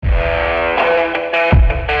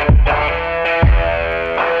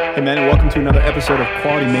to another episode of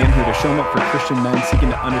Quality Manhood, a show meant for Christian men seeking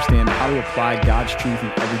to understand how to apply God's truth in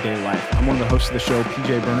everyday life. I'm one of the hosts of the show,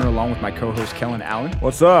 PJ Burner, along with my co-host, Kellen Allen.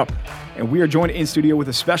 What's up? And we are joined in studio with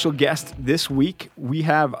a special guest this week. We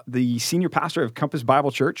have the senior pastor of Compass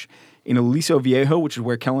Bible Church in Aliso Viejo, which is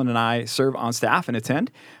where Kellen and I serve on staff and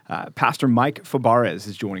attend. Pastor Mike Fabarez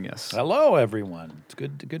is joining us. Hello, everyone. It's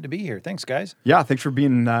good to be here. Thanks, guys. Yeah, thanks for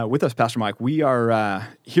being with us, Pastor Mike. We are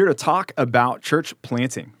here to talk about church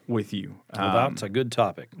planting with you. That's a good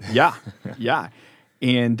topic. Yeah.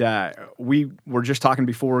 And we were just talking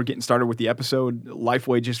before getting started with the episode.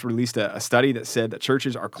 Lifeway just released a study that said that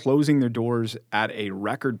churches are closing their doors at a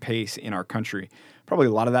record pace in our country. Probably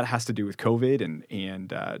a lot of that has to do with COVID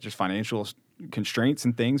and just financial constraints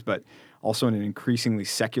and things, but also in an increasingly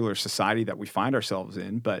secular society that we find ourselves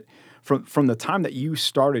in. But from the time that you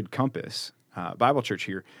started Compass Bible Church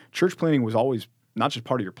here, church planting was always not just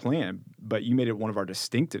part of your plan, but you made it one of our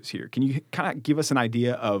distinctives here. Can you kind of give us an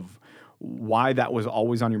idea of why that was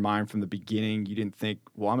always on your mind from the beginning? You didn't think,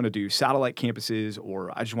 well, I'm going to do satellite campuses,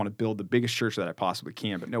 or I just want to build the biggest church that I possibly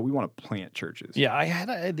can. But no, we want to plant churches. Yeah, I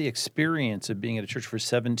had the experience of being at a church for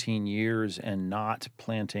 17 years and not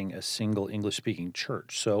planting a single English-speaking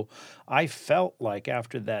church. So I felt like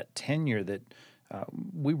after that tenure that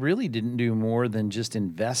we really didn't do more than just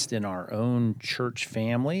invest in our own church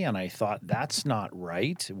family, and I thought that's not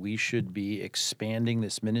right. We should be expanding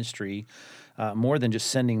this ministry more than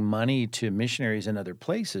just sending money to missionaries in other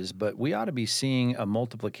places, but we ought to be seeing a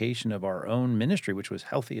multiplication of our own ministry, which was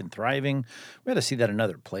healthy and thriving. We ought to see that in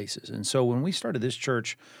other places. And so when we started this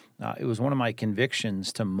church, it was one of my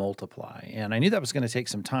convictions to multiply, and I knew that was going to take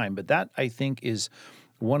some time, but that, I think, is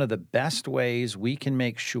one of the best ways we can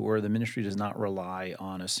make sure the ministry does not rely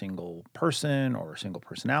on a single person or a single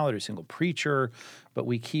personality or a single preacher, but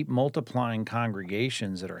we keep multiplying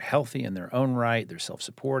congregations that are healthy in their own right. They're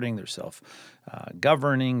self-supporting, they're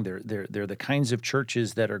self-governing. They're the kinds of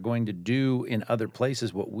churches that are going to do in other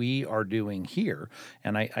places what we are doing here.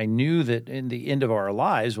 And I knew that in the end of our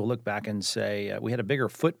lives, we'll look back and say we had a bigger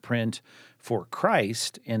footprint for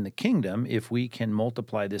Christ in the kingdom if we can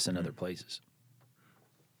multiply this in other places.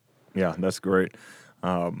 Yeah, that's great.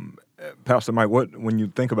 Pastor Mike, when you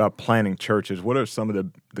think about planting churches, what are some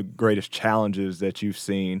of the greatest challenges that you've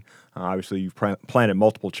seen? Obviously, you've planted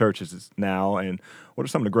multiple churches now, and what are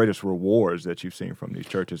some of the greatest rewards that you've seen from these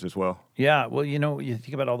churches as well? Yeah, well, you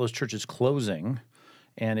think about all those churches closing,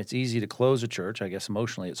 and it's easy to close a church. I guess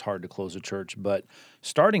emotionally it's hard to close a church, but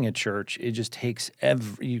starting a church, it just takes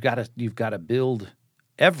you've got to build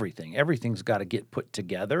everything. Everything's got to get put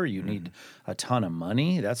together. You need a ton of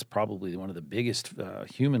money. That's probably one of the biggest,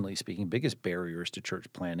 humanly speaking, biggest barriers to church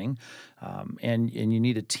planting. And you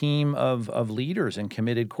need a team of leaders and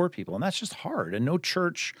committed core people. And that's just hard. And no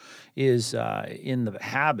church is in the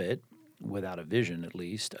habit, without a vision at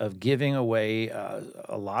least, of giving away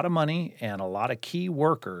a lot of money and a lot of key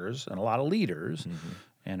workers and a lot of leaders,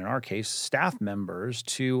 and in our case, staff members,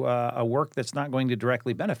 to a work that's not going to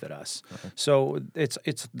directly benefit us. Okay. So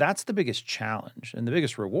that's the biggest challenge. And the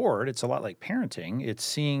biggest reward, it's a lot like parenting. It's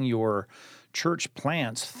seeing your church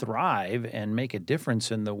plants thrive and make a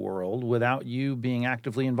difference in the world without you being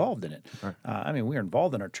actively involved in it. Right. We're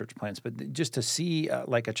involved in our church plants, but just to see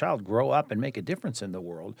like a child grow up and make a difference in the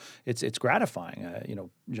world, it's gratifying.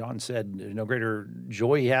 John said no greater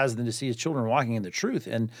joy he has than to see his children walking in the truth.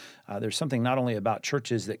 And there's something not only about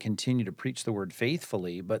churches that continue to preach the word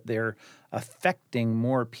faithfully, but they're affecting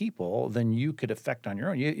more people than you could affect on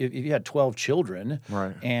your own. If you had 12 children,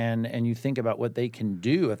 right, and you think about what they can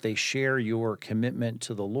do if they share your commitment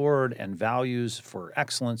to the Lord and values for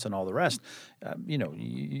excellence and all the rest,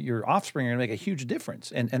 your offspring are going to make a huge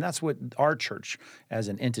difference. And that's what our church as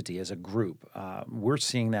an entity, as a group, we're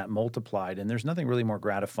seeing that multiplied. And there's nothing really more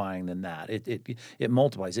gratifying than that. It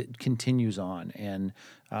multiplies. It continues on. And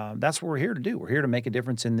that's what we're here to do. We're here to make a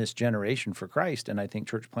difference in this generation for Christ. And I think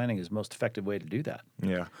church planting is the most effective way to do that.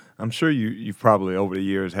 Yeah. I'm sure you've probably over the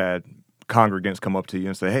years had congregants come up to you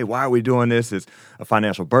and say, hey, why are we doing this? It's a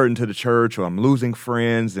financial burden to the church, or I'm losing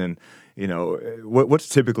friends. And, what's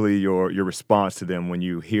typically your response to them when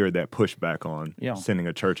you hear that pushback on sending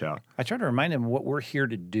a church out? I try to remind them what we're here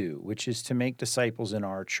to do, which is to make disciples in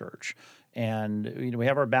our church. And we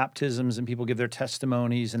have our baptisms and people give their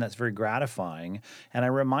testimonies, and that's very gratifying. And I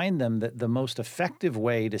remind them that the most effective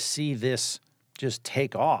way to see this just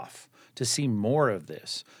take off, to see more of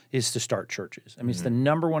this is to start churches. I mean, it's the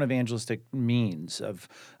number one evangelistic means of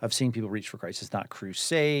seeing people reach for Christ. It's not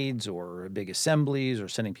crusades or big assemblies or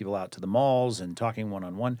sending people out to the malls and talking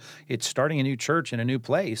one-on-one. It's starting a new church in a new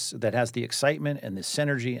place that has the excitement and the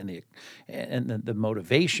synergy and the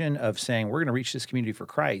motivation of saying, we're going to reach this community for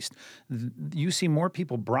Christ. You see more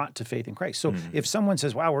people brought to faith in Christ. So if someone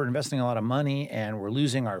says, wow, we're investing a lot of money and we're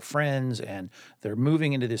losing our friends and they're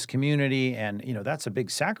moving into this community and, that's a big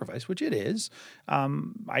sacrifice, which it is.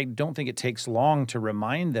 I don't think it takes long to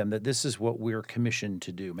remind them that this is what we're commissioned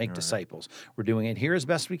to do, make disciples. We're doing it here as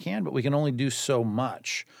best we can, but we can only do so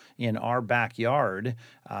much in our backyard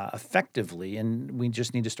effectively, and we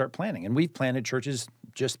just need to start planning. And we've planted churches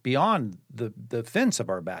just beyond the fence of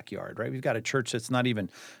our backyard, right? We've got a church that's not even,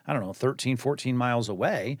 13, 14 miles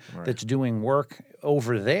away that's doing work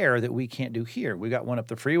over there that we can't do here. We got one up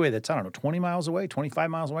the freeway that's, 20 miles away, 25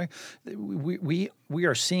 miles away. We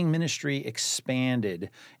are seeing ministry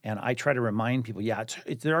expanded, and I try to remind people,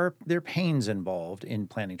 there are pains involved in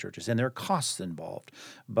planting churches, and there are costs involved.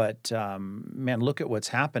 But, look at what's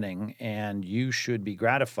happening, and you should be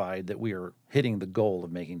gratified that we are hitting the goal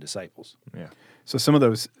of making disciples. Yeah. So some of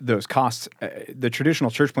those costs, the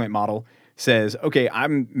traditional church plant model says, okay,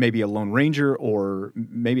 I'm maybe a lone ranger, or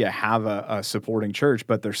maybe I have a supporting church,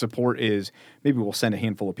 but their support is maybe we'll send a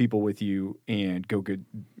handful of people with you and go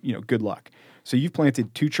good luck. So you've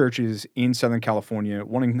planted 2 churches in Southern California,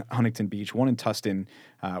 one in Huntington Beach, one in Tustin,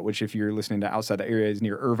 which if you're listening to outside the area is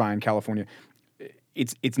near Irvine, California.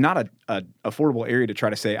 It's not a affordable area to try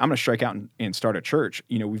to say, I'm going to strike out and start a church.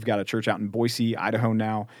 We've got a church out in Boise, Idaho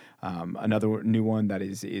now, another new one that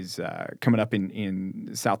is coming up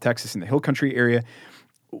in South Texas in the Hill Country area.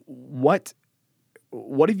 What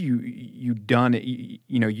have you done?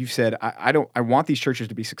 You've said, I want these churches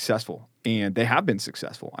to be successful, and they have been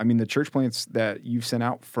successful. I mean, the church plants that you've sent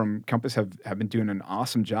out from Compass have been doing an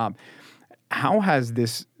awesome job. How has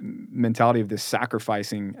this mentality of this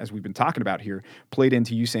sacrificing, as we've been talking about here, played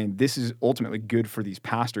into you saying this is ultimately good for these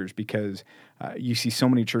pastors? Because you see so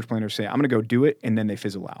many church planters say, I'm going to go do it, and then they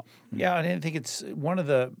fizzle out. Yeah, and I think it's one of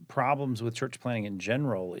the problems with church planting in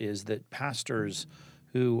general is that pastors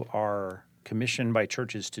who are commissioned by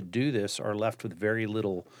churches to do this are left with very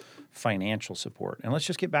little financial support. And let's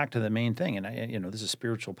just get back to the main thing. And this is a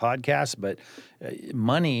spiritual podcast, but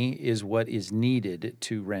money is what is needed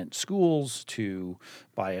to rent schools, to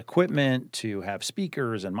buy equipment, to have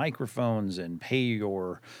speakers and microphones, and pay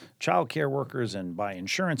your childcare workers, and buy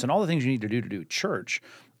insurance, and all the things you need to do church.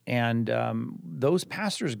 And those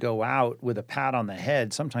pastors go out with a pat on the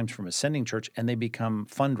head, sometimes from a sending church, and they become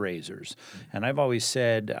fundraisers. And I've always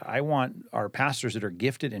said, I want our pastors that are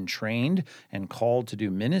gifted and trained and called to do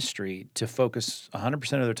ministry to focus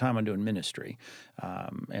 100% of their time on doing ministry.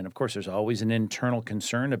 And of course, there's always an internal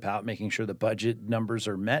concern about making sure the budget numbers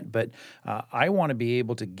are met. But I want to be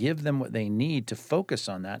able to give them what they need to focus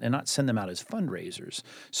on that and not send them out as fundraisers.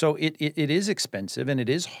 So it is expensive and it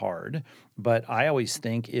is hard. But I always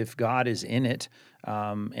think if God is in it,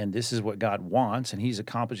 and this is what God wants, and He's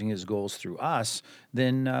accomplishing His goals through us,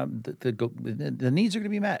 then the needs are going to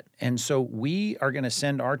be met. And so we are going to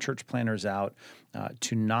send our church planners out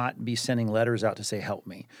to not be sending letters out to say, help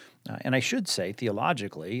me. And I should say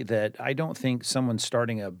theologically that I don't think someone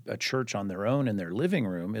starting a church on their own in their living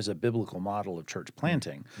room is a biblical model of church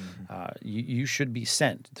planting. Mm-hmm. You should be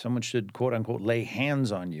sent. Someone should, quote unquote, lay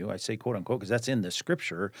hands on you. I say quote unquote because that's in the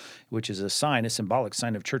scripture, which is a symbolic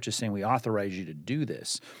sign of churches saying we authorize you to do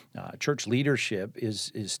this. Church leadership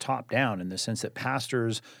is top down in the sense that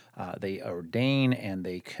pastors, they ordain and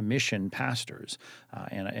they commission pastors.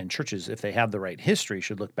 And churches, if they have the right history,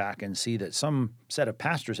 should look back and see that some set of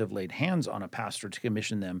pastors have laid hands on a pastor to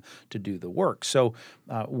commission them to do the work. So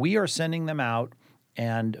we are sending them out,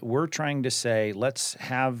 and we're trying to say, let's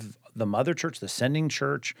have the mother church, the sending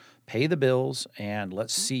church, pay the bills, and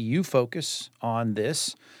let's see you focus on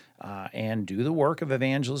this and do the work of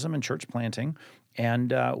evangelism and church planting.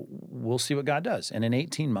 And we'll see what God does. And in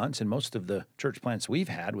 18 months, and most of the church plants we've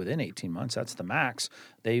had within 18 months, that's the max,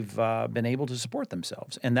 they've been able to support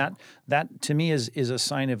themselves. And that to me is a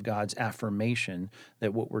sign of God's affirmation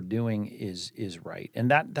that what we're doing is right.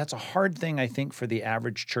 And that's a hard thing, I think, for the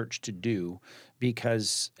average church to do,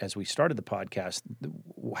 because as we started the podcast,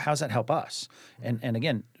 how does that help us? And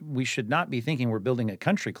again, we should not be thinking we're building a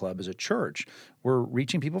country club as a church. We're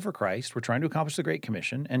reaching people for Christ. We're trying to accomplish the Great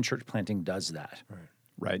Commission, and church planting does that.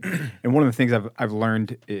 Right. And one of the things I've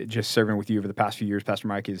learned just serving with you over the past few years, Pastor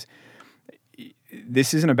Mike, is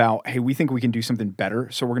this isn't about, hey, we think we can do something better,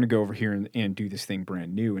 so we're going to go over here and do this thing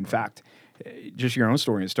brand new. In fact, just your own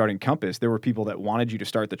story in starting Compass, there were people that wanted you to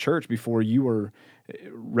start the church before you were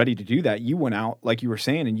ready to do that. You went out, like you were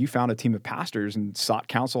saying, and you found a team of pastors and sought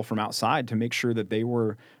counsel from outside to make sure that they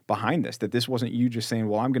were behind this, that this wasn't you just saying,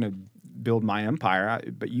 well, I'm going to build my empire,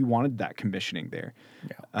 but you wanted that commissioning there.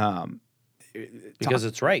 Yeah. Because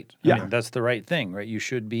it's right. I mean, that's the right thing, right? You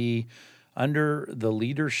should be under the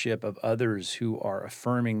leadership of others who are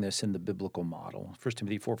affirming this in the biblical model. 1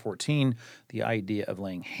 Timothy 4:14, the idea of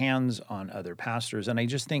laying hands on other pastors. And I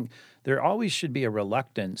just think there always should be a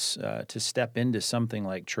reluctance to step into something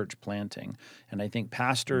like church planting. And I think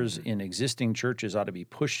pastors in existing churches ought to be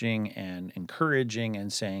pushing and encouraging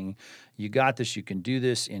and saying, you got this, you can do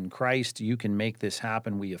this in Christ, you can make this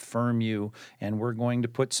happen, we affirm you, and we're going to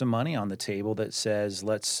put some money on the table that says,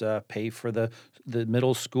 let's pay for the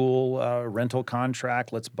middle school rental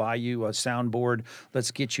contract, let's buy you a soundboard, let's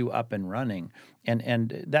get you up and running.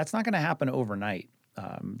 And that's not going to happen overnight.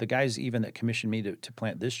 The guys even that commissioned me to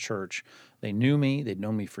plant this church, they knew me. They'd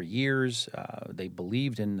known me for years. They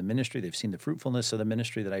believed in the ministry. They've seen the fruitfulness of the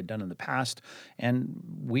ministry that I'd done in the past. And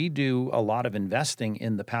we do a lot of investing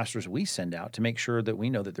in the pastors we send out to make sure that we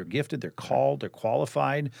know that they're gifted, they're called, they're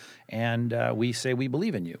qualified, and we say we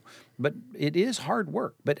believe in you. But it is hard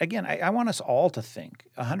work. But again, I want us all to think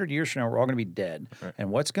 100 years from now, we're all going to be dead. Right. And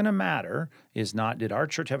what's going to matter is not, did our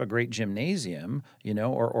church have a great gymnasium,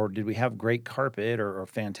 or did we have great carpet or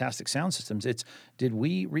fantastic sound systems? It's, did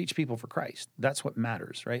we reach people for Christ? That's what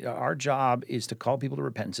matters, right? Our job is to call people to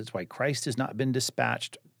repentance. It's why Christ has not been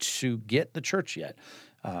dispatched to get the church yet.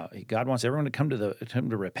 God wants everyone to come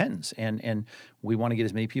to repentance, and we want to get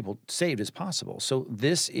as many people saved as possible. So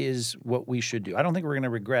this is what we should do. I don't think we're going to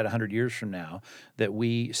regret 100 years from now that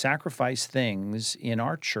we sacrifice things in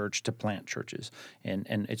our church to plant churches. And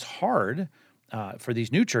it's hard for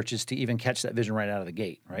these new churches to even catch that vision right out of the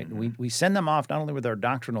gate, right? Mm-hmm. We send them off not only with our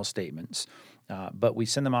doctrinal statements, but we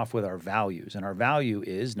send them off with our values. And our value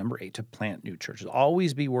is, number 8, to plant new churches.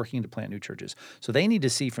 Always be working to plant new churches. So they need to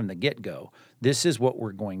see from the get-go, this is what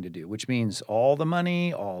we're going to do, which means all the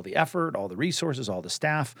money, all the effort, all the resources, all the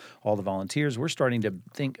staff, all the volunteers. We're starting to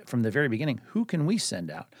think from the very beginning, who can we send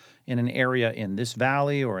out in an area in this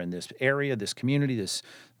valley or in this area, this community, this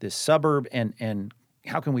suburb, and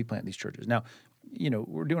how can we plant these churches? Now,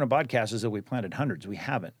 we're doing a podcast as though we planted hundreds. We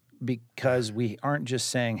haven't, because we aren't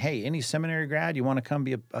just saying, hey, any seminary grad, you want to come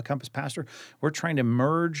be a Compass pastor? We're trying to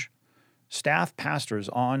merge staff pastors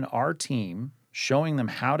on our team, showing them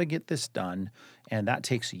how to get this done, and that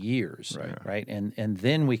takes years, right? And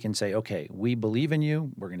then we can say, okay, we believe in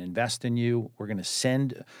you, we're going to invest in you, we're going to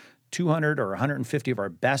send 200 or 150 of our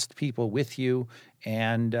best people with you,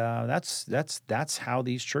 and that's how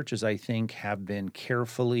these churches, I think, have been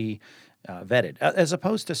carefully vetted, as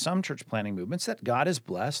opposed to some church planting movements that God has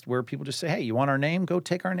blessed, where people just say, hey, you want our name? Go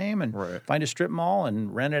take our name and find a strip mall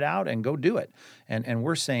and rent it out and go do it. And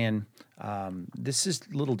we're saying this is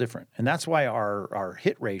a little different. And that's why our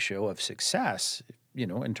hit ratio of success,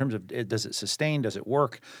 in terms of does it sustain, does it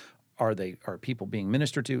work, are people being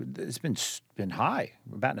ministered to, it's been high,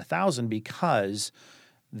 about 1,000, because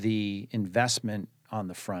the investment on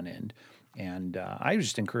the front end. And I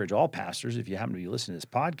just encourage all pastors, if you happen to be listening to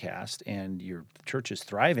this podcast and your church is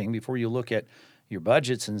thriving, before you look at your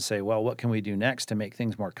budgets and say, well, what can we do next to make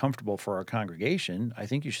things more comfortable for our congregation? I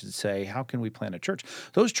think you should say, how can we plant a church?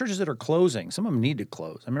 Those churches that are closing, some of them need to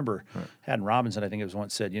close. I remember Haddon Robinson, I think it was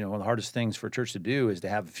once said, one of the hardest things for a church to do is to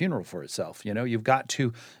have a funeral for itself. You've got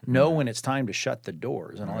to know when it's time to shut the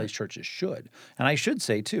doors, and all these churches should. And I should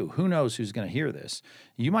say, too, who knows who's going to hear this?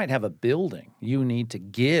 You might have a building you need to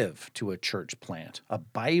give to a church plant, a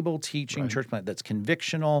Bible teaching church plant that's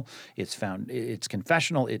convictional, it's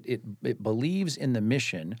confessional, it believes in the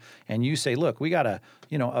mission, and you say, look, we got a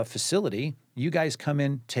facility, you guys come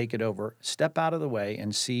in, take it over, step out of the way,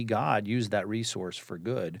 and see God use that resource for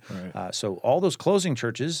good. So all those closing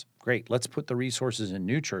churches, great, let's put the resources in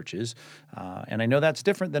new churches. And I know that's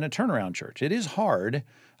different than a turnaround church. It is hard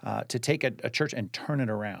to take a church and turn it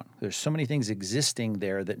around. There's so many things existing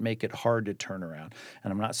there that make it hard to turn around.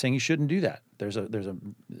 And I'm not saying you shouldn't do that.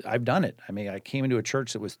 I've done it. I mean, I came into a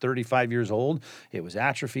church that was 35 years old. It was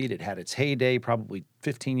atrophied. It had its heyday probably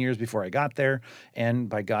 15 years before I got there. And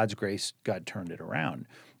by God's grace, God turned it around.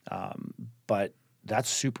 But that's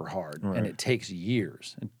super hard, and it takes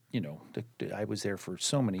years. And, I was there for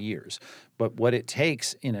so many years. But what it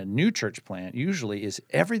takes in a new church plant usually is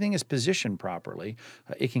everything is positioned properly.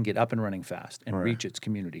 It can get up and running fast and reach its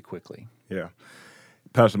community quickly. Yeah.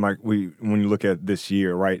 Pastor Mike, when you look at this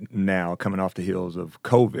year right now, coming off the heels of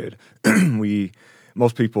COVID, we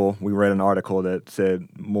most people, we read an article that said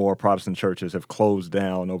more Protestant churches have closed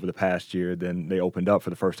down over the past year than they opened up for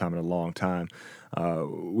the first time in a long time.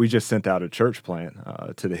 We just sent out a church plant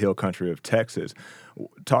to the hill country of Texas.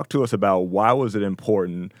 Talk to us about why was it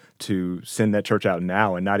important to send that church out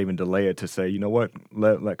now and not even delay it to say, you know what,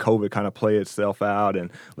 let COVID kind of play itself out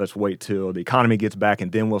and let's wait till the economy gets back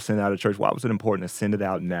and then we'll send out a church. Why was it important to send it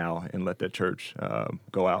out now and let that church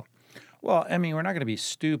go out? Well, I mean, we're not going to be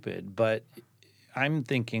stupid, but I'm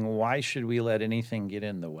thinking, why should we let anything get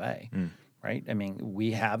in the way, right? I mean,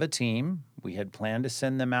 we have a team. We had planned to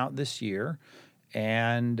send them out this year,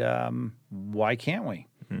 and why can't we,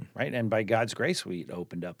 right? And by God's grace, we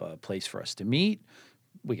opened up a place for us to meet.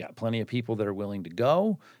 We got plenty of people that are willing to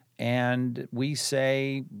go, and we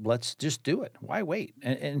say, let's just do it. Why wait?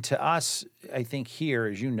 And to us, I think here,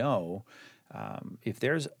 as you know, if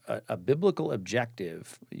there's a biblical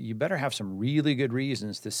objective, you better have some really good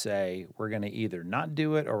reasons to say we're going to either not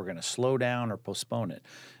do it or we're going to slow down or postpone it.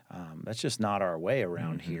 That's just not our way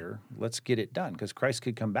around here. Let's get it done because Christ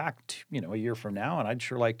could come back, a year from now, and I'd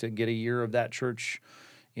sure like to get a year of that church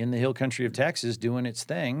in the hill country of Texas doing its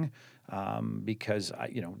thing. Because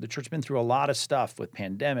the church's been through a lot of stuff with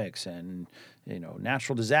pandemics and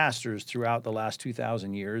natural disasters throughout the last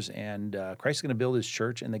 2,000 years, and Christ is going to build His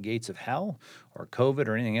church, and the gates of hell or COVID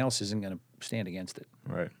or anything else isn't going to stand against it.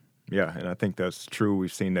 Right. Yeah, and I think that's true.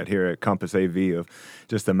 We've seen that here at Compass AV of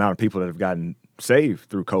just the amount of people that have gotten saved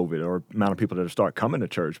through COVID or amount of people that have started coming to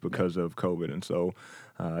church because of COVID. And so,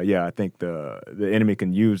 I think the enemy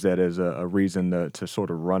can use that as a reason to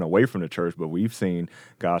sort of run away from the church. But we've seen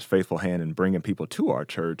God's faithful hand in bringing people to our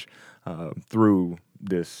church through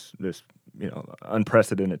this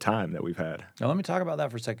unprecedented time that we've had. Now, let me talk about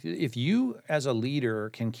that for a second. If you, as a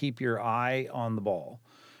leader, can keep your eye on the ball,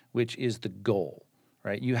 which is the goal,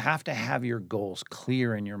 right? You have to have your goals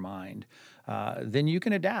clear in your mind. Then you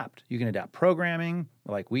can adapt. You can adapt programming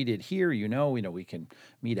like we did here. We can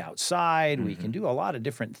meet outside. We can do a lot of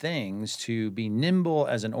different things to be nimble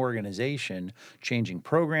as an organization, changing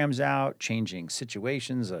programs out, changing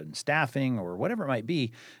situations and staffing or whatever it might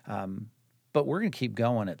be. But we're going to keep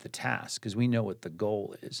going at the task because we know what the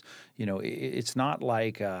goal is. It's not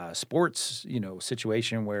like a sports,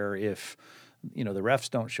 situation where if the refs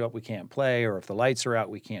don't show up, we can't play, or if the lights are out,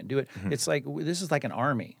 we can't do it. It's like this is like an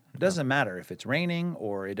army. It doesn't matter if it's raining,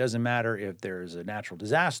 or it doesn't matter if there's a natural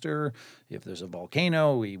disaster, if there's a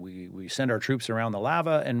volcano. We send our troops around the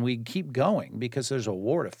lava, and we keep going because there's a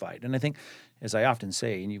war to fight. And I think, as I often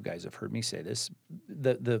say, and you guys have heard me say this,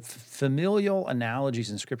 the familial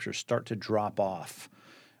analogies in Scripture start to drop off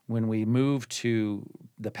when we move to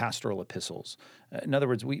the pastoral epistles. In other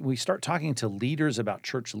words, we start talking to leaders about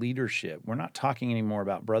church leadership. We're not talking anymore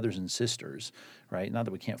about brothers and sisters, right? Not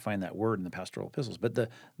that we can't find that word in the pastoral epistles, but the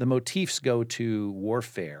motifs go to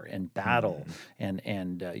warfare and battle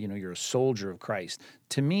and you're a soldier of Christ.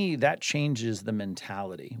 To me, that changes the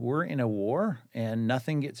mentality. We're in a war and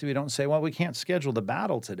we don't say, well, we can't schedule the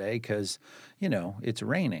battle today because, it's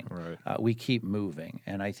raining. Right. We keep moving.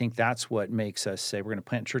 And I think that's what makes us say we're going to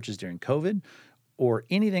plant churches during COVID or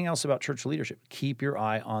anything else about church leadership. Keep your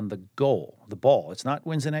eye on the goal, the ball. It's not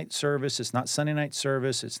Wednesday night service. It's not Sunday night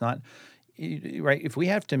service. It's not, right? If we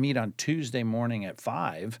have to meet on Tuesday morning at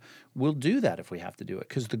 5, we'll do that if we have to do it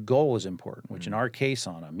because the goal is important, which in our case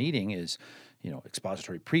on a meeting is,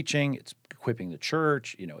 expository preaching, it's equipping the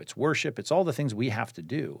church, it's worship, it's all the things we have to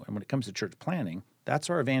do. And when it comes to church planning,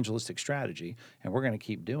 that's our evangelistic strategy, and we're going to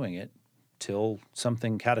keep doing it till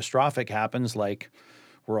something catastrophic happens, like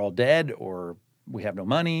we're all dead or we have no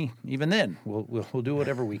money. Even then, we'll do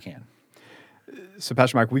whatever we can. So,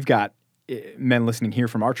 Pastor Mike, we've got men listening here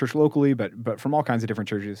from our church locally, but from all kinds of different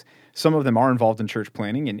churches. Some of them are involved in church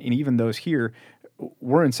planning, and even those here,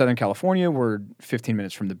 we're in Southern California. We're 15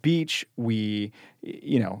 minutes from the beach. We,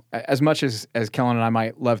 as much as Kellen and I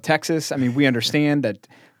might love Texas, I mean, we understand that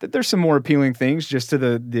there's some more appealing things just to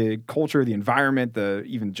the culture, the environment,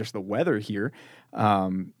 even just the weather here,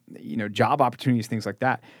 job opportunities, things like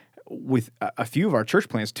that. With a few of our church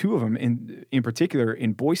plants, 2 of them in particular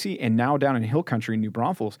in Boise and now down in Hill Country in New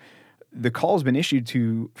Braunfels, the call has been issued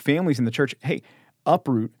to families in the church, hey,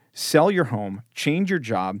 uproot, sell your home, change your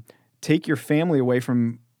job, take your family away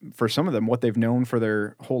from, for some of them, what they've known for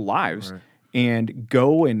their whole lives, right, and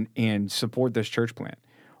go and support this church plant.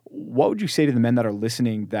 What would you say to the men that are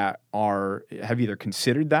listening that have either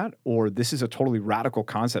considered that or this is a totally radical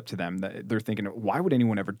concept to them that they're thinking, why would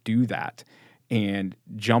anyone ever do that? And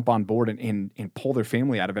jump on board and pull their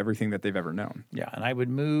family out of everything that they've ever known. Yeah, and I would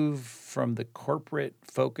move from the corporate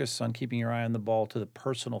focus on keeping your eye on the ball to the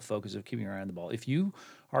personal focus of keeping your eye on the ball. If you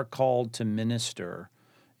are called to minister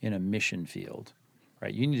in a mission field,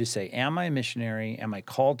 right? You need to say, am I a missionary? Am I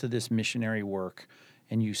called to this missionary work?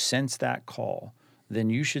 And you sense that call, then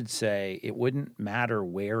you should say it wouldn't matter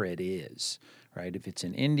where it is, right? If it's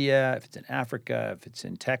in India, if it's in Africa, if it's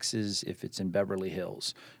in Texas, if it's in Beverly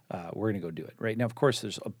Hills, we're going to go do it, right? Now, of course,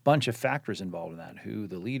 there's a bunch of factors involved in that, who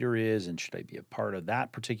the leader is, and should I be a part of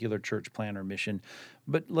that particular church plan or mission?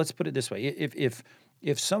 But let's put it this way.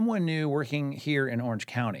 If someone new working here in Orange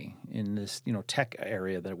County, in this tech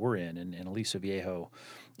area that we're in Aliso Viejo,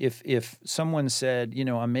 if someone said,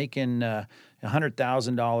 I'm making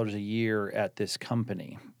 $100,000 a year at this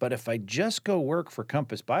company, but if I just go work for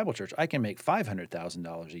Compass Bible Church, I can make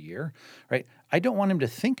 $500,000 a year, right? I don't want him to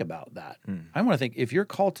think about that. I want to think, if you're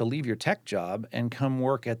called to leave your tech job and come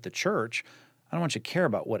work at the church, I don't want you to care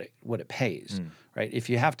about what it pays, right? If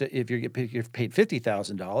you're paid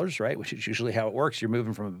 $50,000, right, which is usually how it works, you're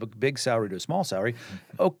moving from a big salary to a small salary.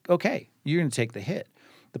 Okay, you're going to take the hit.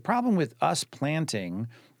 The problem with us planting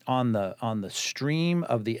on the stream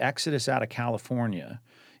of the exodus out of California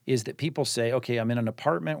is that people say, okay, I'm in an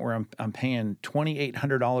apartment where I'm paying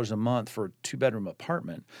 $2,800 a month for a 2-bedroom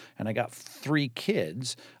apartment, and I got 3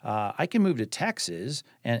 kids. I can move to Texas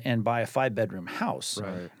and buy a 5-bedroom house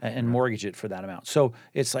and mortgage it for that amount. So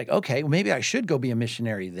it's like, okay, well, maybe I should go be a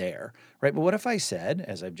missionary there, right? But what if I said,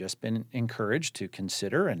 as I've just been encouraged to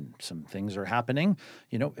consider, and some things are happening,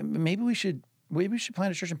 maybe we should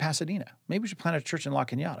plant a church in Pasadena. Maybe we should plant a church in La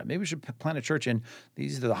Cañada. Maybe we should plant a church in,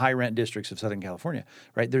 these are the high-rent districts of Southern California,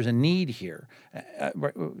 right? There's a need here.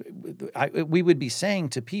 We would be saying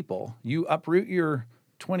to people, you uproot your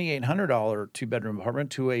 $2,800 2-bedroom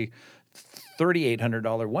apartment to a $3,800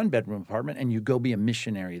 1-bedroom apartment, and you go be a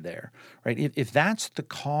missionary there, right? If that's the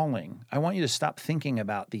calling, I want you to stop thinking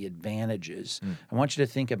about the advantages. I want you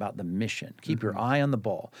to think about the mission. Keep your eye on the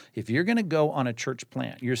ball. If you're going to go on a church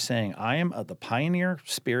plant, you're saying, I am of the pioneer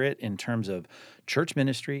spirit in terms of church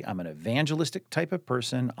ministry. I'm an evangelistic type of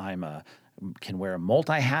person. Can wear a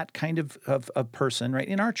multi-hat kind of person, right?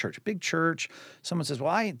 In our church, big church, someone says,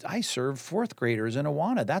 well, I serve 4th graders in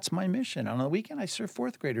Awana. That's my mission. On the weekend, I serve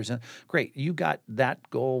 4th graders. And great, you got that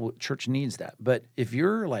goal. Church needs that. But if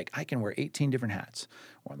you're like, I can wear 18 different hats,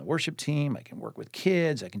 or on the worship team, I can work with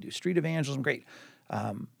kids, I can do street evangelism, great.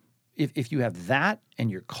 If you have that and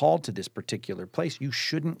you're called to this particular place, you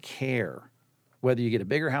shouldn't care whether you get a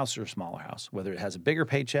bigger house or a smaller house, whether it has a bigger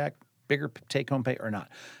paycheck, bigger take-home pay or not.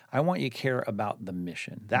 I want you to care about the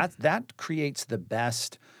mission. That creates the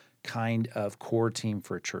best kind of core team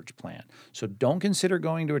for a church plant. So don't consider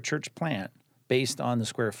going to a church plant based on the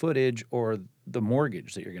square footage or the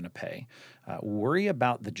mortgage that you're going to pay. Worry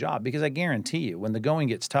about the job, because I guarantee you, when the going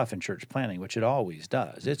gets tough in church planting, which it always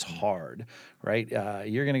does, it's hard, right?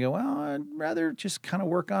 You're going to go, well, I'd rather just kind of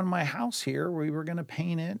work on my house here. We were going to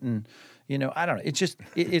paint it, and I don't know.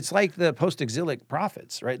 It's like the post-exilic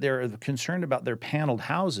prophets, right? They're concerned about their paneled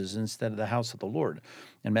houses instead of the house of the Lord.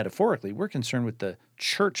 And metaphorically, we're concerned with the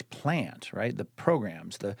church plant, right? The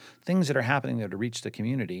programs, the things that are happening there to reach the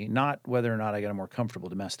community, not whether or not I got a more comfortable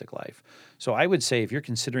domestic life. So I would say, if you're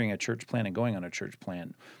considering a church plant and going on a church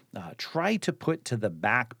plant, try to put to the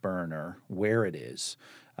back burner where it is.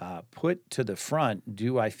 Put to the front,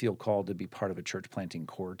 do I feel called to be part of a church planting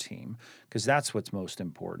core team? Because that's what's most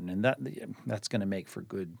important, and that's going to make for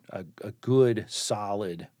a good,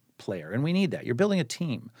 solid player. And we need that. You're building a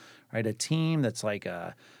team, right? A team that's like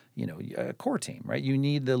a core team, right? You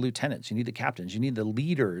need the lieutenants, you need the captains, you need the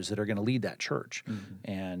leaders that are going to lead that church.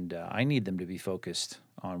 And I need them to be focused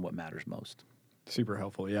on what matters most. Super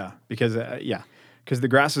helpful, yeah. Because the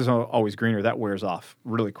grass is always greener. That wears off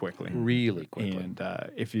really quickly. And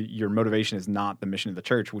if your motivation is not the mission of the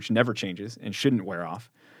church, which never changes and shouldn't wear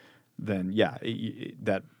off, then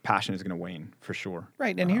that passion is going to wane for sure.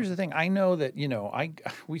 Right. And here's the thing. I know that,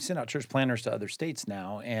 we send out church planners to other states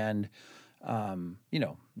now, and,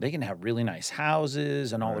 they can have really nice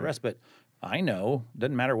houses and all the rest, but I know,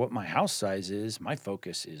 doesn't matter what my house size is, my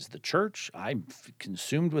focus is the church. I'm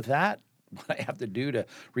consumed with that. What I have to do to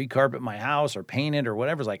recarpet my house or paint it or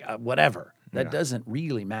whatever is like, whatever. That doesn't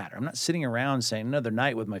really matter. I'm not sitting around saying another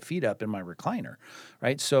night with my feet up in my recliner,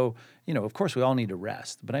 right? So, of course we all need to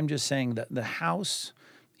rest, but I'm just saying that the house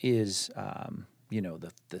is,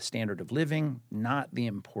 the standard of living, not the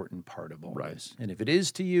important part of all this. And if it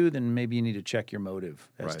is to you, then maybe you need to check your motive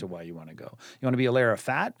as to why you want to go. You want to be a layer of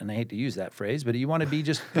fat, and I hate to use that phrase, but you want to be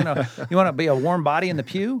just, you want to be a warm body in the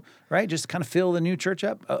pew, right? Just kind of fill the new church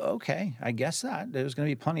up. Okay, I guess that. There's going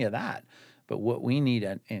to be plenty of that. But what we need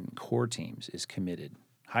in core teams is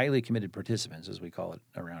highly committed participants, as we call it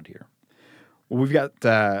around here. Well, we've got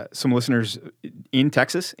some listeners in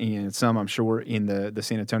Texas and some, I'm sure, in the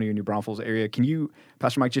San Antonio, New Braunfels area. Can you,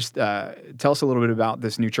 Pastor Mike, just tell us a little bit about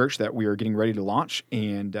this new church that we are getting ready to launch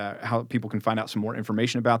and how people can find out some more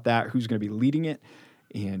information about that, who's going to be leading it?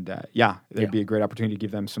 And it'd be a great opportunity to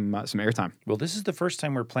give them some airtime. Well, this is the first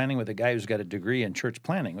time we're planning with a guy who's got a degree in church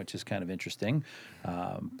planning, which is kind of interesting.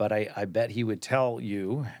 But I bet he would tell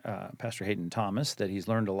you, Pastor Hayden Thomas, that he's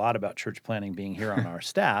learned a lot about church planning being here on our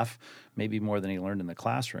staff, maybe more than he learned in the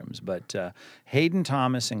classrooms. But Hayden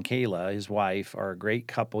Thomas and Kayla, his wife, are a great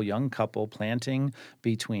couple, young couple, planting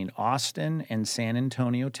between Austin and San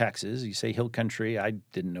Antonio, Texas. You say Hill Country. I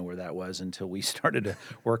didn't know where that was until we started to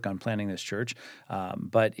work on planning this church.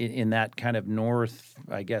 But in that kind of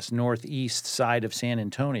northeast side of San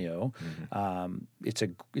Antonio,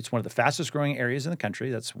 it's one of the fastest growing areas in the country.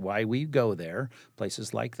 That's why we go there,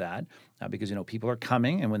 places like that, because people are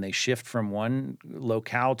coming, and when they shift from one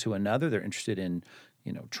locale to another, they're interested in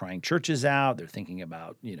trying churches out. They're thinking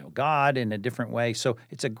about, God in a different way. So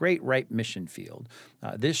it's a great ripe mission field.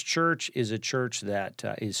 This church is a church that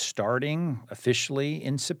is starting officially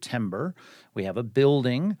in September. We have a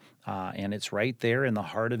building, and it's right there in the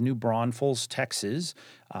heart of New Braunfels, Texas.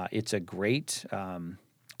 It's a great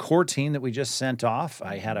core team that we just sent off.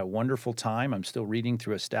 I had a wonderful time. I'm still reading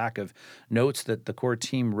through a stack of notes that the core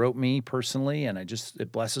team wrote me personally, and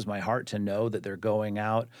it blesses my heart to know that they're going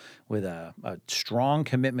out with a strong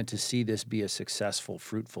commitment to see this be a successful,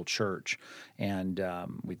 fruitful church. And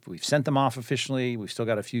we've sent them off officially. We've still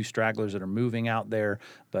got a few stragglers that are moving out there,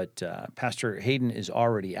 but Pastor Hayden is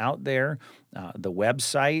already out there. The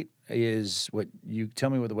website is tell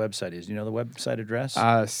me what the website is. Do you know the website address?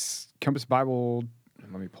 Compass Bible.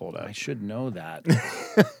 Let me pull it up. I should know that.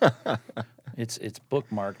 It's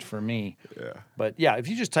bookmarked for me. Yeah. But if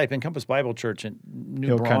you just type in Compass Bible Church in New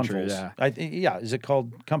Hill Braunfels, Country, is it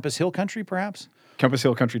called Compass Hill Country perhaps?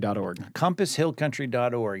 CompassHillCountry.org.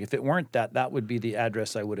 CompassHillCountry.org. If it weren't that would be the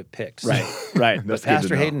address I would have picked. Right. But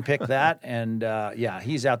Pastor Hayden picked that, and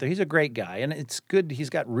he's out there. He's a great guy, and it's good. He's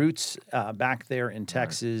got roots back there in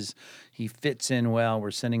Texas. Right. He fits in well.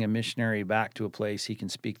 We're sending a missionary back to a place he can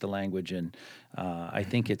speak the language, and I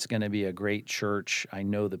think it's going to be a great church. I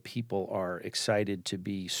know the people are excited to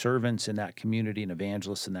be servants in that community and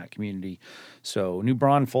evangelists in that community. So New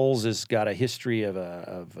Braunfels has got a history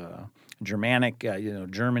of Germanic,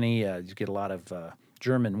 Germany. You get a lot of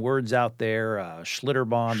German words out there.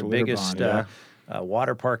 Schlitterbahn, the biggest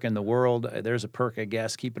water park in the world. There's a perk, I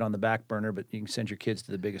guess. Keep it on the back burner, but you can send your kids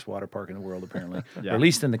to the biggest water park in the world, apparently, or at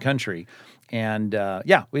least in the country. And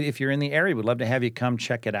if you're in the area, we'd love to have you come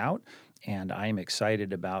check it out. And I'm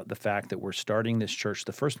excited about the fact that we're starting this church,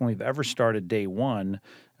 the first one we've ever started day one,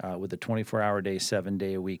 with a 24-hour day,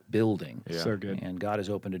 7-day-a-week building. Yeah. So good. And God has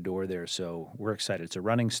opened a door there, so we're excited. It's a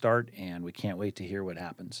running start, and we can't wait to hear what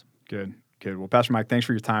happens. Good. Well, Pastor Mike, thanks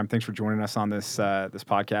for your time. Thanks for joining us on this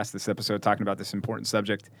podcast, this episode, talking about this important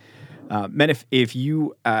subject. Men, if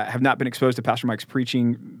you have not been exposed to Pastor Mike's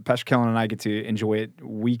preaching, Pastor Kellen and I get to enjoy it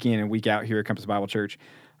week in and week out here at Compass Bible Church.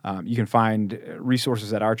 You can find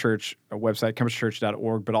resources at our church website,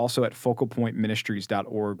 compasschurch.org, but also at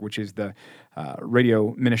focalpointministries.org, which is the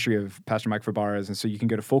radio ministry of Pastor Mike Fabarez. And so you can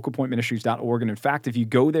go to focalpointministries.org. And in fact, if you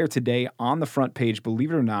go there today on the front page, believe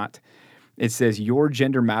it or not, it says, Your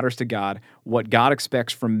Gender Matters to God, What God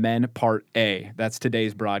Expects from Men, Part A. That's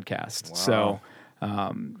today's broadcast. Wow. So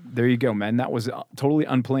there you go, man. That was totally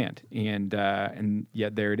unplanned. And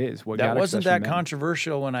yet there it is. What that God wasn't expects that from men.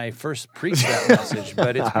 controversial when I first preached that message,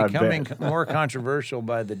 but it's becoming more controversial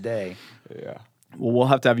by the day. Yeah. Well, we'll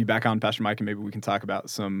have to have you back on, Pastor Mike, and maybe we can talk about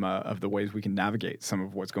some of the ways we can navigate some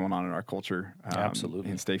of what's going on in our culture.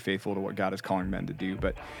 Absolutely. And stay faithful to what God is calling men to do.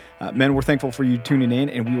 But men, we're thankful for you tuning in,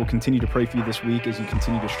 and we will continue to pray for you this week as you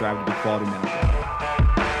continue to strive to be quality men of God.